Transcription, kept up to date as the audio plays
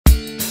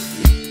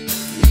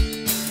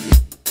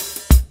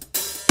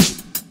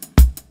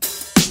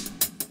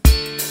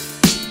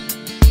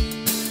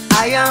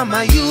am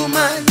a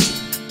human.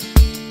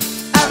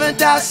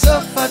 Haven't I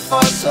suffered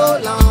for so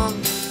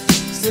long?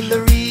 Still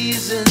the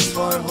reasons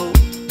for hope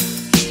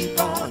keep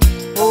on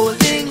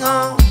holding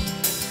on.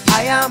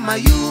 I am a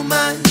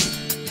human.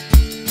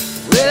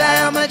 Well, I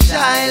am a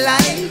child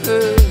like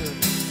her.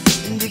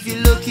 And if you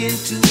look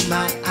into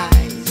my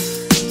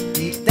eyes,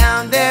 deep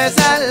down there's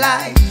a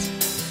light.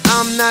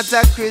 I'm not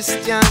a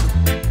Christian,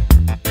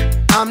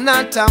 I'm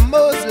not a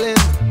Muslim,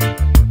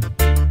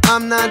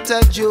 I'm not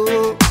a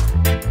Jew.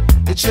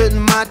 It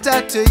shouldn't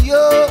matter to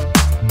you.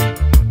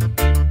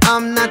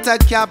 I'm not a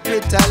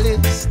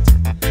capitalist,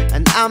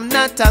 and I'm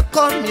not a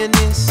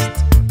communist.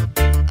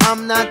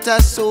 I'm not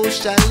a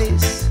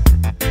socialist,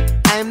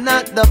 I'm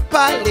not the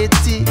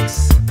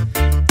politics.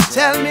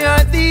 Tell me,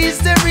 are these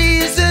the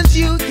reasons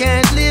you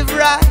can't live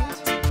right?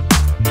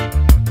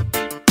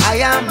 I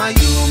am a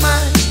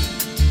human.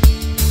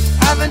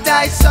 Haven't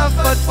I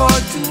suffered for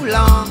too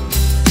long?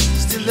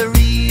 Still the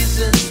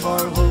reasons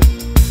for hope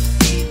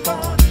keep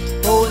on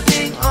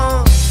holding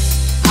on.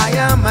 I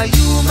am a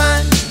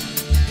human.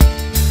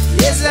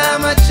 Yes,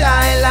 I'm a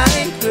child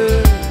like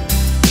her.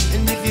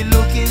 And if you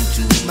look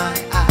into my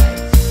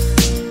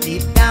eyes,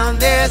 deep down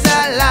there's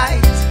a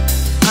light.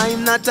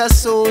 I'm not a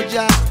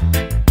soldier,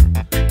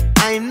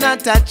 I'm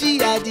not a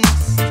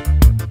jihadist,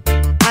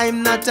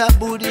 I'm not a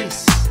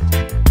Buddhist,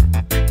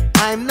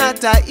 I'm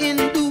not a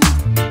Hindu,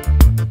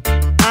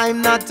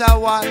 I'm not a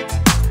what?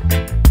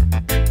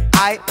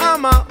 I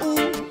am a who?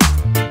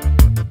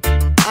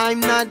 I'm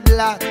not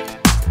black,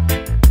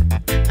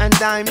 and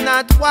I'm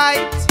not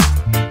white.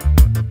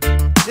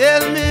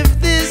 Tell me if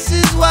this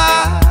is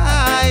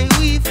why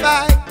we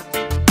fight.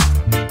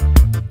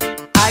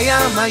 I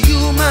am a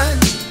human.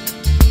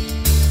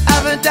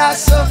 Haven't I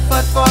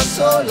suffered for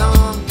so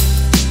long?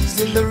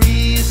 Still the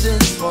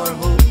reasons for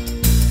hope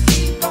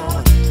keep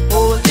on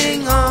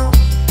holding on.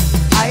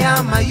 I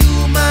am a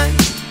human.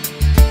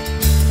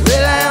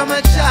 Well, I am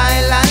a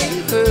child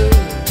like her.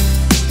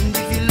 And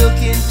if you look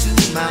into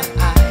my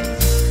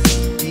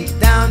eyes, deep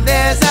down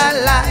there's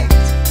a light.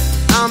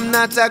 I'm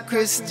not a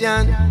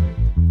Christian,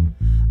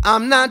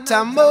 I'm not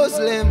a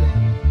Muslim,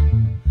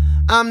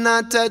 I'm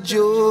not a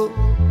Jew.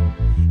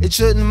 It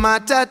shouldn't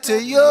matter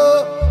to you.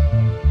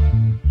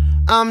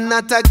 I'm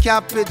not a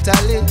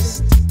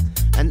capitalist,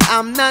 and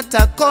I'm not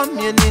a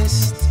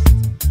communist.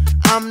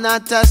 I'm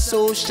not a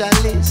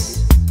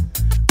socialist,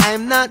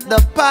 I'm not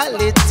the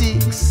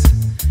politics.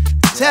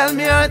 Tell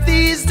me, are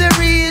these the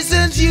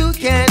reasons you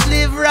can't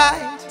live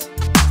right?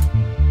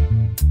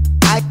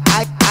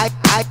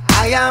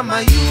 I am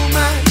a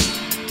human.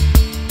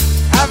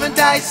 Haven't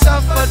I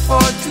suffered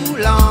for too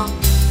long?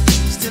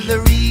 Still the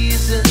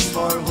reasons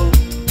for hope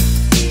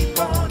keep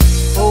on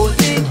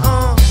holding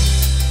on.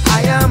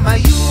 I am a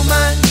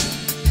human.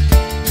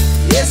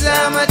 Yes,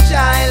 I'm a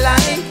child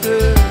like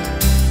her.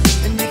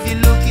 And if you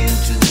look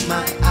into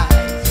my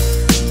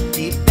eyes,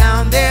 deep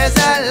down there's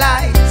a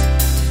light.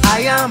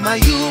 I am a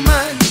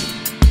human.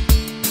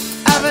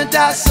 Haven't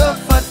I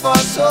suffered for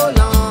so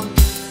long?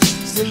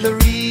 Still the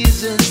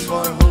reasons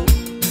for hope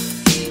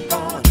keep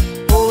on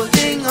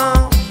holding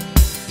on.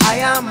 I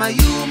am a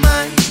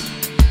human.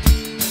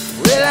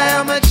 Well, I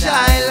am a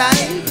child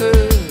like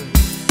her.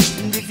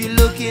 And if you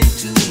look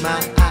into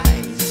my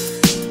eyes,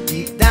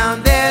 deep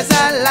down there's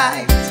a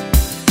light.